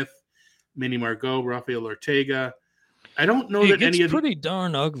 Pavin Smith, Manny Margot, Rafael Ortega. I don't know that any of pretty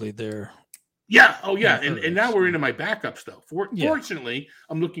darn ugly there. Yeah. Oh, yeah. And now we're into my backups, though. Fortunately,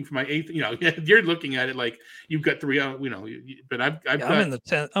 I'm looking for my 8th. You're looking at it like you've got 3. But I've got. I'm in the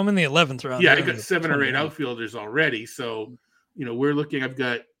 10th. I'm in the 11th round. Yeah, I got 7 or 8 outfielders already. So, we're looking. I've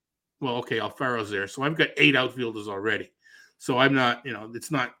got. Well, okay, Alfaro's there, so I've got 8 outfielders already. So I'm not.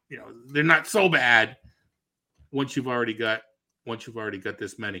 It's not. They're not so bad. Once you've already got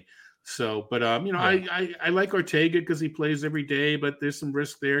this many. So, but I like Ortega because he plays every day, but there's some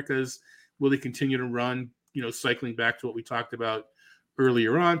risk there because will he continue to run? Cycling back to what we talked about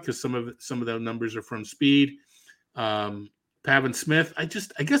earlier on because some of the numbers are from speed. Pavin Smith, I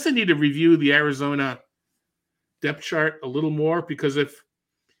guess I need to review the Arizona depth chart a little more, because if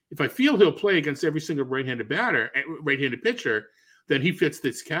I feel he'll play against every single right-handed pitcher, then he fits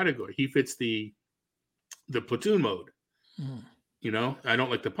this category. He fits the platoon mode. I don't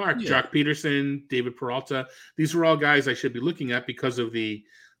like the park. Yeah. Jock Peterson, David Peralta. These are all guys I should be looking at because of the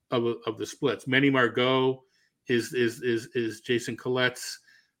splits. Manny Margot is Jason Collette's,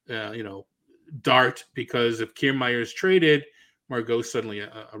 dart, because if Kiermaier is traded, Margot's suddenly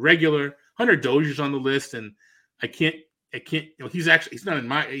a regular. Hunter Dozier's on the list, and I can't. He's not in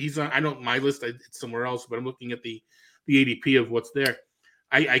my. He's on. I know my list. It's somewhere else, but I'm looking at the ADP of what's there.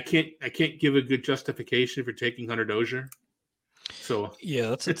 I can't give a good justification for taking Hunter Dozier. So yeah,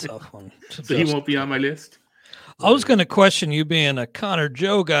 that's a tough one. So he won't be on my list. I was going to question you being a Connor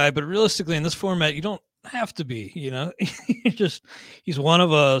Joe guy, but realistically, in this format, you don't have to be. He's one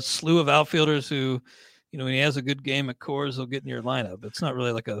of a slew of outfielders who, when he has a good game at Coors, he'll get in your lineup. It's not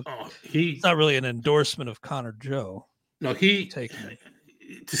really it's not really an endorsement of Connor Joe. No, to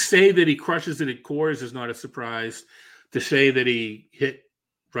say that he crushes it at Coors is not a surprise. To say that he hit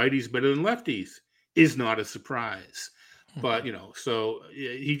righties better than lefties is not a surprise. But, so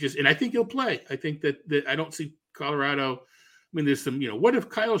he just, and I think he'll play. I think that I don't see Colorado. I mean, there's some, what if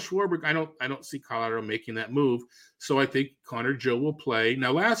Kyle Schwarber, I don't see Colorado making that move. So I think Connor Joe will play.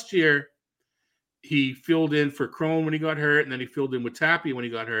 Now, last year, he filled in for Crone when he got hurt, and then he filled in with Tappy when he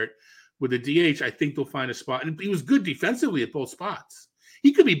got hurt. With the DH, I think they'll find a spot. And he was good defensively at both spots.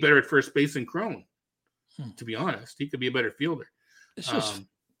 He could be better at first base than Crone, to be honest. He could be a better fielder. It's just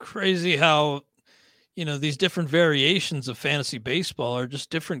crazy how, these different variations of fantasy baseball are just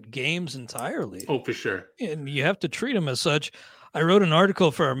different games entirely. Oh, for sure. And you have to treat them as such. I wrote an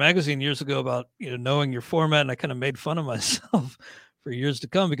article for our magazine years ago about, knowing your format, and I kind of made fun of myself for years to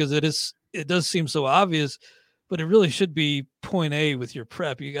come because it does seem so obvious, but it really should be point A with your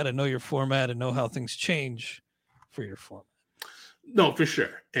prep. You got to know your format and know how things change for your format. No, for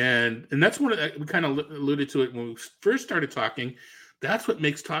sure. And that's what we kind of alluded to it when we first started talking. That's what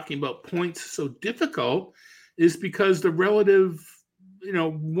makes talking about points so difficult, is because the relative,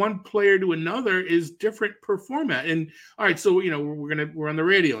 one player to another is different per format. And all right, so we're on the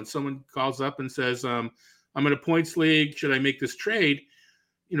radio and someone calls up and says, I'm in a points league. Should I make this trade?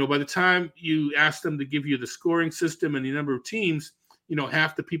 By the time you ask them to give you the scoring system and the number of teams,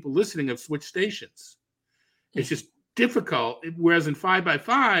 half the people listening have switched stations. It's just difficult. Whereas in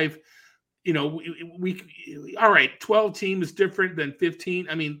 5x5, we all right, 12 teams is different than 15.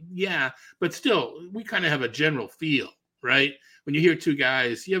 I mean, yeah, but still, we kind of have a general feel, right? When you hear two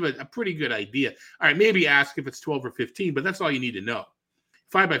guys, you have a pretty good idea. All right, maybe ask if it's 12 or 15, but that's all you need to know.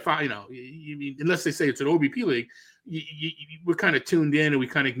 5x5, unless they say it's an OBP league, we're kind of tuned in and we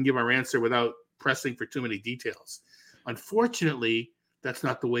kind of can give our answer without pressing for too many details. Unfortunately, that's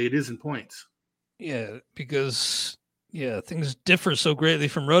not the way it is in points. Yeah, because things differ so greatly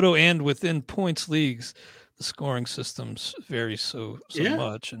from Roto and within points leagues. The scoring systems vary so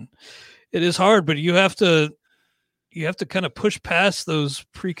much, and it is hard. But you have to kind of push past those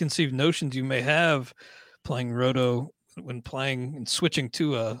preconceived notions you may have playing Roto when playing and switching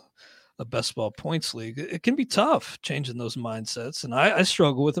to a best ball points league. It can be tough changing those mindsets, and I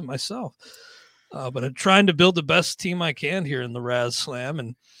struggle with it myself. But I'm trying to build the best team I can here in the Razzslam,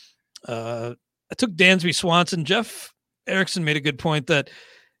 and I took Dansby Swanson. Jeff Erickson made a good point that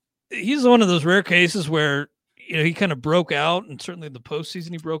he's one of those rare cases where he kind of broke out, and certainly in the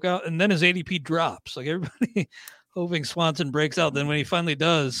postseason he broke out, and then his ADP drops. Like everybody hoping Swanson breaks out. Then when he finally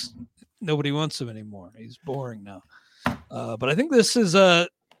does, nobody wants him anymore. He's boring now. But I think this is I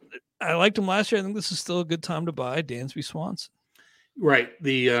liked him last year. I think this is still a good time to buy Dansby Swanson. Right.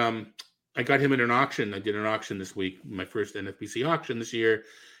 I got him in an auction. I did an auction this week, my first NFBC auction this year.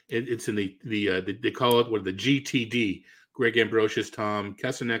 It's in the they call it the GTD, Greg Ambrosius, Tom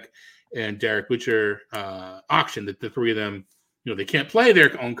Kesenek, and Derek Butcher auction. That the three of them, they can't play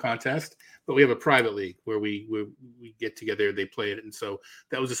their own contest, but we have a private league where we get together, they play it, and so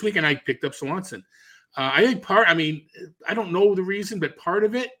that was this week, and I picked up Swanson. I think I don't know the reason, but part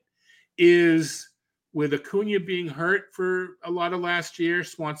of it is with Acuna being hurt for a lot of last year,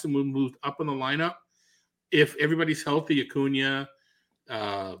 Swanson moved up in the lineup. If everybody's healthy, Acuna,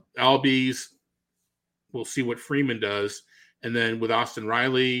 Albies, we'll see what Freeman does. And then with Austin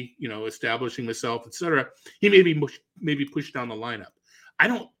Riley, establishing himself, etc., he may be pushed down the lineup. I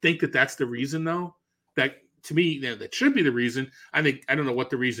don't think that that's the reason, though. That to me, that should be the reason. I don't know what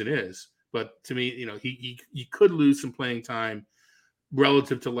the reason is, but to me, he could lose some playing time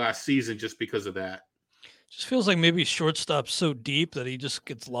relative to last season just because of that. Just feels like maybe shortstop's so deep that he just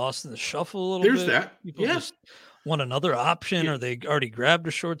gets lost in the shuffle a little There's bit. that. People Yeah. just want another option, Yeah. or they already grabbed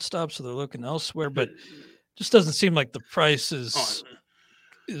a shortstop, so they're looking elsewhere. But just doesn't seem like the price is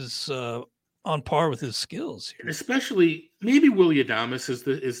on par with his skills And here. especially maybe Willie Adames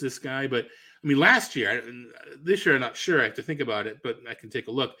is this guy, but I mean this year I'm not sure. I have to think about it, but I can take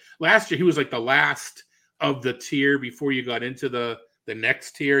a look. Last year he was like the last of the tier before you got into the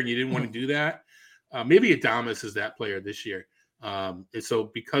next tier, and you didn't want to do that. Maybe Adames is that player this year. And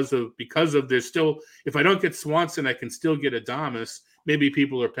so because of there's still, if I don't get Swanson, I can still get Adames. Maybe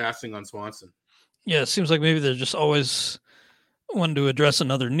people are passing on Swanson. Yeah, it seems like maybe they're just always wanting to address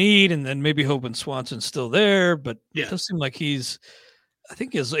another need, and then maybe hoping Swanson's still there. But it does seem like I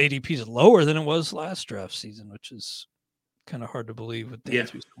think his ADP is lower than it was last draft season, which is kind of hard to believe with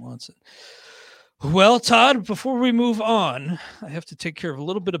Dansby Swanson. Well, Todd, before we move on, I have to take care of a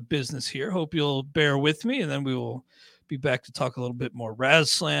little bit of business here. Hope you'll bear with me, and then we will be back to talk a little bit more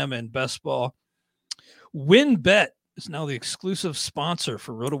Razzslam and best ball. WinBet is now the exclusive sponsor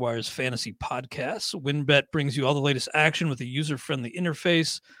for RotoWire's fantasy podcasts. WinBet brings you all the latest action with a user-friendly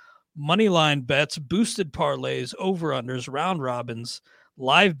interface, moneyline bets, boosted parlays, over-unders, round robins,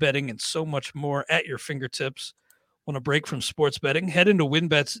 live betting, and so much more at your fingertips. Want a break from sports betting? Head into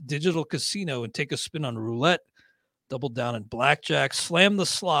WinBet's digital casino and take a spin on roulette, double down in blackjack, slam the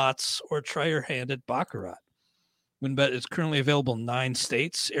slots, or try your hand at baccarat. WinBet is currently available in 9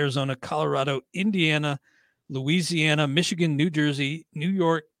 states: Arizona, Colorado, Indiana, Louisiana, Michigan, New Jersey, New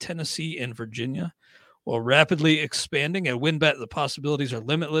York, Tennessee, and Virginia. While rapidly expanding at WinBet, the possibilities are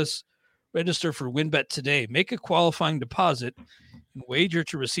limitless. Register for WinBet today. Make a qualifying deposit and wager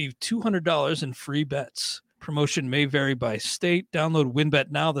to receive $200 in free bets. Promotion may vary by state. Download WinBet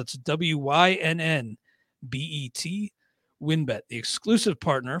now. That's WYNNBET. WinBet, the exclusive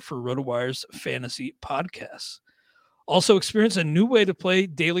partner for RotoWire's fantasy podcasts. Also experience a new way to play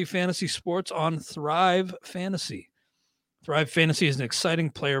daily fantasy sports on Thrive Fantasy. Thrive Fantasy is an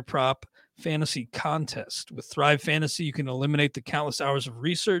exciting player prop fantasy contest. With Thrive Fantasy, you can eliminate the countless hours of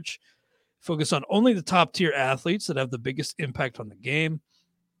research, focus on only the top-tier athletes that have the biggest impact on the game.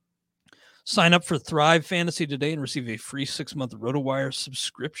 Sign up for Thrive Fantasy today and receive a free 6-month RotoWire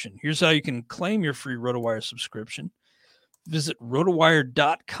subscription. Here's how you can claim your free RotoWire subscription. Visit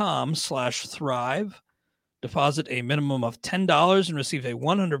rotowire.com/thrive. Deposit a minimum of $10 and receive a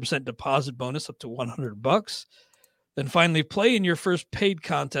 100% deposit bonus up to $100. Then finally play in your first paid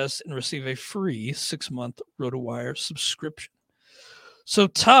contest and receive a free 6-month RotoWire subscription. So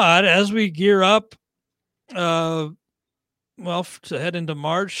Todd, as we gear up, to head into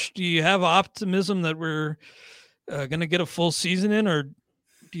March, do you have optimism that we're going to get a full season in, or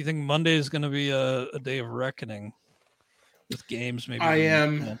do you think Monday is going to be a day of reckoning with games? Maybe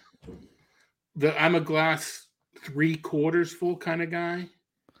I'm a glass 3/4 full kind of guy.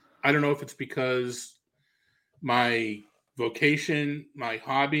 I don't know if it's because my vocation, my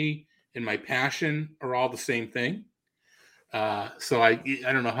hobby, and my passion are all the same thing. So I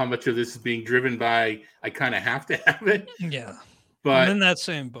don't know how much of this is being driven by I kind of have to have it. Yeah, but I'm in that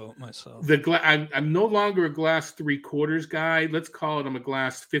same boat myself. I'm no longer a glass 3/4 guy. Let's call it I'm a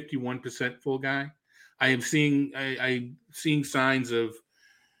glass 51% full guy. I'm seeing signs of,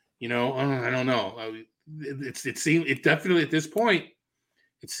 I don't know. It definitely at this point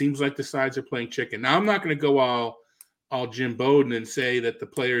it seems like the sides are playing chicken. Now I'm not going to go all Jim Bowden and say that the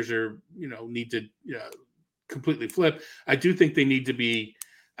players are need to completely flip. I do think they need to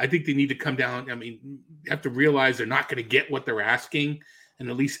come down. I mean, you have to realize they're not going to get what they're asking, and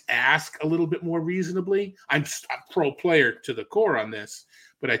at least ask a little bit more reasonably. I'm pro player to the core on this,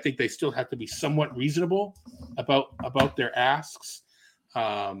 but I think they still have to be somewhat reasonable about their asks.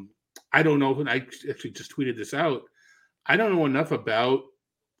 I don't know. I actually just tweeted this out. I don't know enough about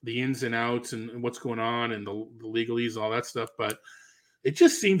the ins and outs and what's going on and the legalese, all that stuff, but it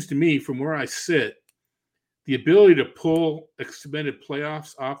just seems to me from where I sit, the ability to pull extended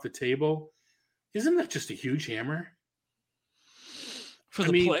playoffs off the table, isn't that just a huge hammer? For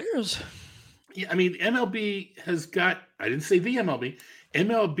the players? Yeah, I mean, MLB has got, I didn't say the MLB,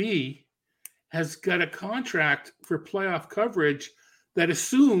 MLB has got a contract for playoff coverage that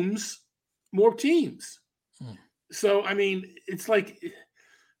assumes more teams. So, I mean, it's like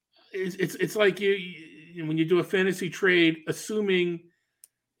you when you do a fantasy trade, assuming,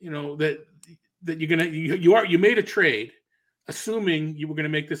 that you made a trade, assuming you were going to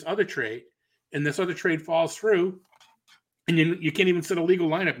make this other trade, and this other trade falls through, and you can't even set a legal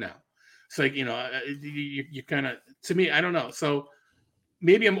lineup now. It's like, you kind of, to me, I don't know. So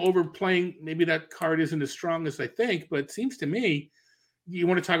maybe I'm overplaying. Maybe that card isn't as strong as I think, but it seems to me, you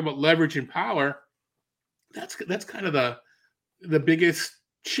want to talk about leverage and power. that's kind of the biggest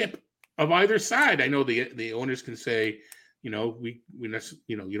chip of either side. I know the owners can say, you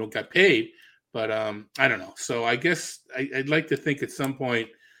don't got paid, but I don't know. So I guess I'd like to think at some point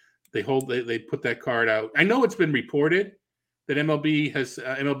they put that card out. I know it's been reported that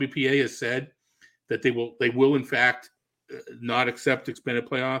MLBPA has said that they will in fact not accept expanded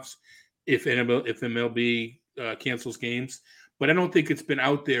playoffs if MLB cancels games, but I don't think it's been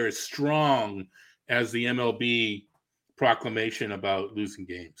out there as strong as the MLB proclamation about losing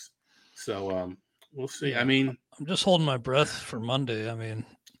games. So we'll see. Yeah. I mean, I'm just holding my breath for Monday. I mean,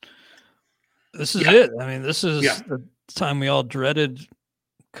 this is it. I mean, this is the time we all dreaded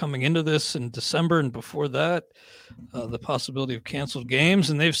coming into this in December and before that, the possibility of canceled games.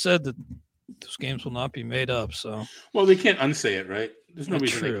 And they've said that those games will not be made up. So, well, they can't unsay it, right? There's no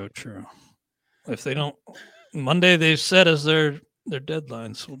reason. True. If they don't, Monday they've set as their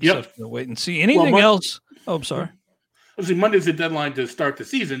deadline. So we'll just have to wait and see. Anything else? Oh, I'm sorry. Obviously, Monday's the deadline to start the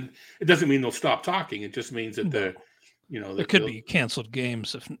season. It doesn't mean they'll stop talking. It just means that there could be canceled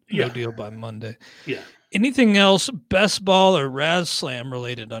games if no deal by Monday. Yeah. Anything else best ball or Razzslam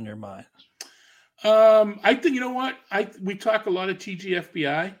related on your mind? I think, you know what? We talk a lot of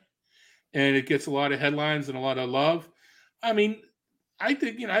TGFBI, and it gets a lot of headlines and a lot of love. I mean, I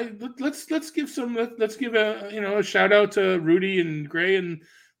think, let's give a shout out to Rudy and Gray and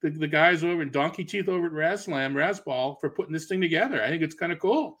the guys over in Donkey Teeth over at Razzball for putting this thing together. I think it's kind of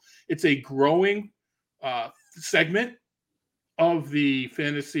cool. It's a growing segment of the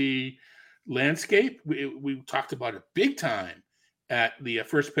fantasy landscape. We talked about it big time at the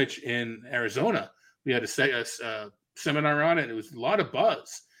first pitch in Arizona. We had a seminar on it. It was a lot of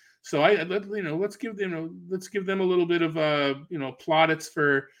buzz. So let's give them a little bit of plaudits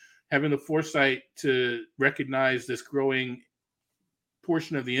for having the foresight to recognize this growing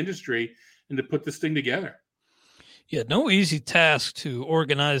portion of the industry and to put this thing together. Yeah, no easy task to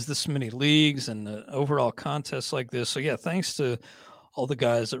organize this many leagues and the overall contests like this. So yeah, thanks to all the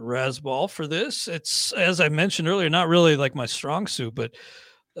guys at Razzball for this. It's, as I mentioned earlier, not really like my strong suit, but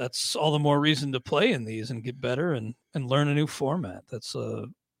that's all the more reason to play in these and get better and learn a new format. That's a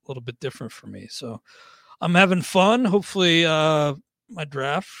little bit different for me. So I'm having fun. Hopefully my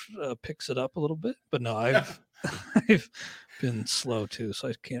draft picks it up a little bit, but no, I've been slow too, so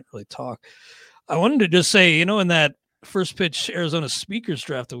I can't really talk. I wanted to just say, in that first pitch Arizona speakers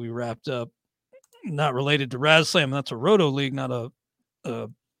draft that we wrapped up, not related to Razzslam, that's a Roto league, not a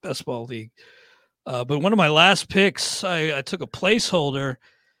best ball league. But one of my last picks, I took a placeholder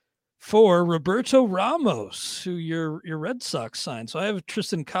for Roberto Ramos, who your Red Sox signed. So I have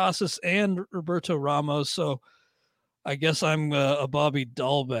Tristan Casas and Roberto Ramos. So I guess I'm a Bobby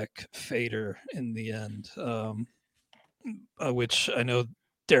Dahlbeck fader in the end, which I know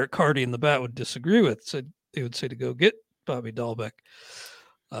Derek Carty in the bat would disagree with. So they would say to go get Bobby Dahlbeck.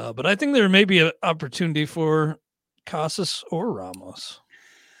 But I think there may be an opportunity for Casas or Ramos.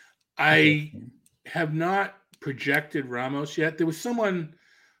 I have not projected Ramos yet. There was someone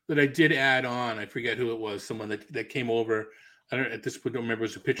that I did add on. I forget who it was. Someone that came over. I don't at this point don't remember. It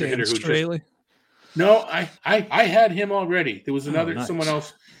was a pitcher hitter who just. No, I had him already. There was another someone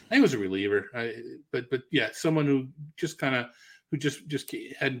else. I think it was a reliever. But yeah, someone who just kind of just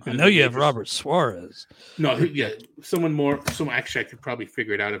hadn't been. I know you have Robert Suarez. No, someone more. Actually, I could probably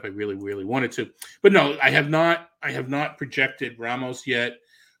figure it out if I really, really wanted to. But no, I have not projected Ramos yet.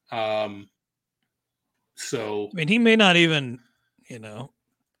 So I mean, he may not even,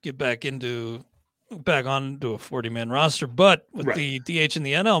 get back onto a 40-man roster, but with the DH in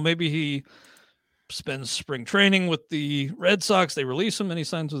the NL, maybe he spends spring training with the Red Sox. They release him and he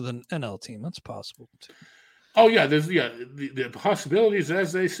signs with an NL team. That's possible too. Oh yeah, the possibilities,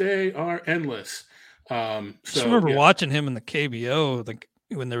 as they say, are endless. I remember watching him in the KBO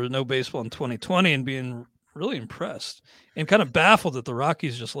when there was no baseball in 2020 and being really impressed and kind of baffled that the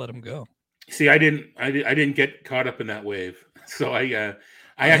Rockies just let him go. See, I didn't get caught up in that wave, so I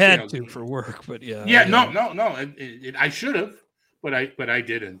had to for work, but no. I should have, but I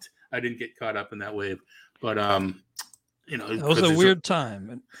didn't. I didn't get caught up in that wave, but it was a weird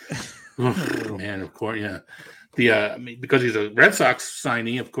time. Man, of course, yeah. Because he's a Red Sox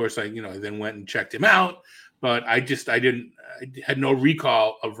signee, of course, I then went and checked him out, but I had no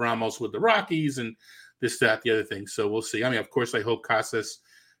recall of Ramos with the Rockies and this, that, the other thing. So we'll see. I mean, of course, I hope Casas,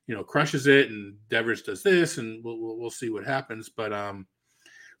 crushes it and Devers does this, and we'll see what happens. But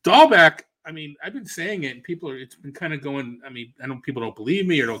Dahlbeck, I mean, I've been saying it, and it's been kind of going. I mean, I know people don't believe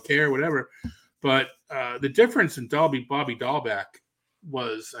me or don't care, whatever. But the difference in Bobby Dahlbeck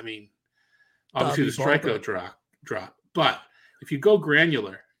was, I mean, obviously the strikeout drop. But if you go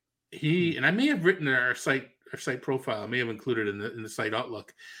granular, and I may have written our site profile. I may have included in the site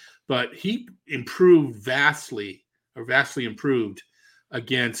Outlook, but he vastly improved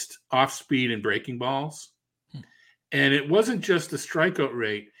against off speed and breaking balls. And it wasn't just the strikeout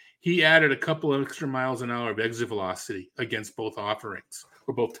rate. He added a couple of extra miles an hour of exit velocity against both offerings,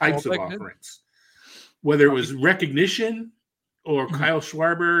 or both types of offerings. Whether it was recognition or Kyle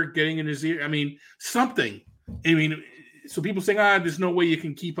Schwarber getting in his ear. I mean, something. I mean, so people saying, there's no way you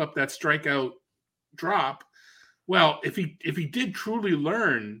can keep up that strikeout drop. Well, if he did truly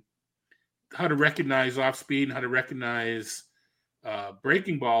learn how to recognize off speed and how to recognize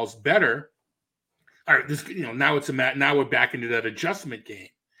breaking balls better, all right, now we're back into that adjustment game.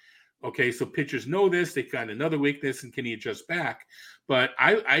 Okay, so pitchers know this, they find another weakness, and can he adjust back? But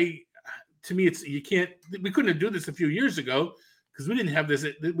to me, we couldn't do this a few years ago because we didn't have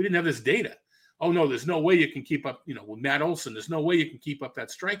this data. Oh no, there's no way you can keep up, with Matt Olson, there's no way you can keep up that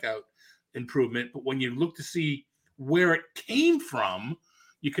strikeout improvement. But when you look to see where it came from,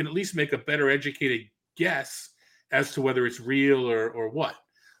 you can at least make a better educated guess as to whether it's real or what.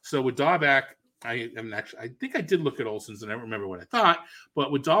 So with Dahlbeck, I think I did look at Olson's and I don't remember what I thought,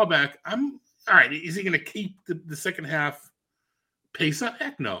 but with Dahlbeck, I'm all right. Is he going to keep the second half pace up?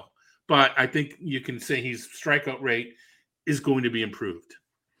 Heck no. But I think you can say his strikeout rate is going to be improved.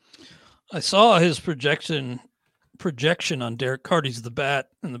 I saw his projection on Derek Carty's The Bat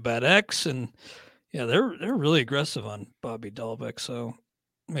and The Bat X, and yeah, they're really aggressive on Bobby Dahlbeck. So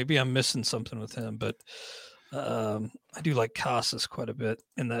maybe I'm missing something with him, but I do like Casas quite a bit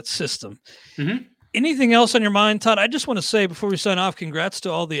in that system. Mm-hmm. Anything else on your mind, Todd? I just want to say before we sign off, congrats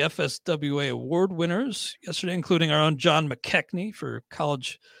to all the FSWA award winners yesterday, including our own John McKechnie for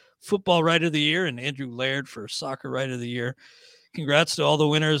College Football Writer of the Year and Andrew Laird for Soccer Writer of the Year. Congrats to all the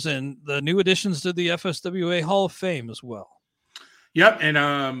winners and the new additions to the FSWA Hall of Fame as well. Yep, and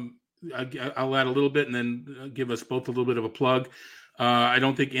I'll add a little bit and then give us both a little bit of a plug. I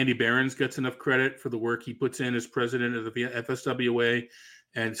don't think Andy Behrens gets enough credit for the work he puts in as president of the FSWA.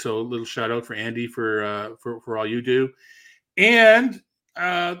 And so a little shout out for Andy for all you do. And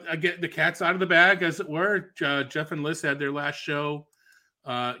I get the cat's out of the bag, as it were. Jeff and Liz had their last show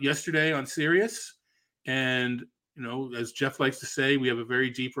yesterday on Sirius. And, as Jeff likes to say, we have a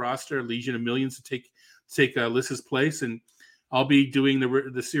very deep roster, a legion of millions to take Liz's place. And I'll be doing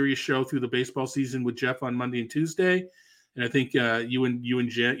the Sirius show through the baseball season with Jeff on Monday and Tuesday. And I think you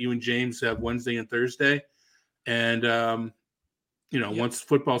and James have Wednesday and Thursday. And, once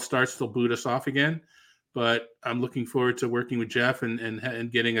football starts, they'll boot us off again. But I'm looking forward to working with Jeff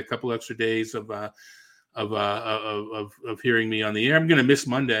and getting a couple extra days of hearing me on the air. I'm going to miss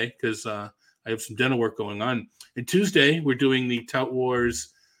Monday because I have some dental work going on. And Tuesday, we're doing the Tout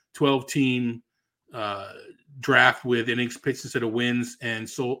Wars 12-team draft with innings pitched instead of wins and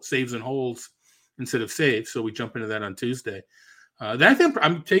saves and holds instead of saves. So we jump into that on Tuesday.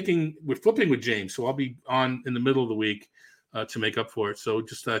 We're flipping with James, so I'll be on in the middle of the week to make up for it. So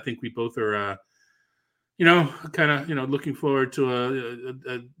just I think we both are, looking forward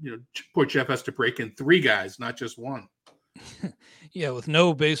to poor Jeff has to break in 3 guys, not just one. Yeah, with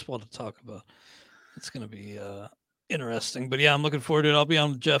no baseball to talk about, it's going to be interesting. But yeah, I'm looking forward to it. I'll be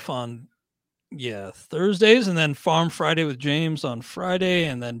on with Jeff on Thursdays, and then Farm Friday with James on Friday,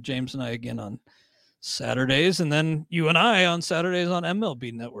 and then James and I again on Saturdays, and then you and I on Saturdays on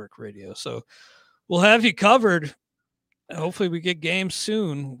MLB Network Radio. So we'll have you covered. Hopefully we get games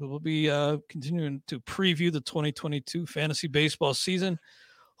soon. We'll be continuing to preview the 2022 fantasy baseball season.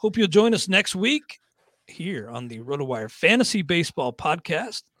 Hope you'll join us next week here on the RotoWire Fantasy Baseball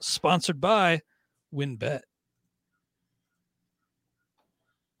Podcast, sponsored by WinBet.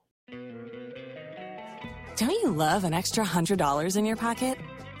 Don't you love an extra $100 in your pocket?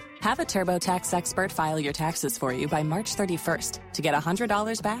 Have a TurboTax expert file your taxes for you by March 31st to get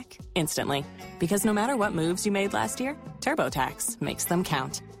 $100 back instantly. Because no matter what moves you made last year, TurboTax makes them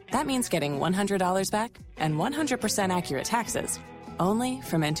count. That means getting $100 back and 100% accurate taxes, only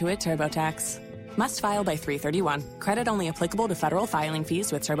from Intuit TurboTax. Must file by 3/31. Credit only applicable to federal filing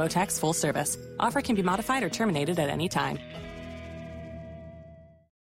fees with TurboTax full service. Offer can be modified or terminated at any time.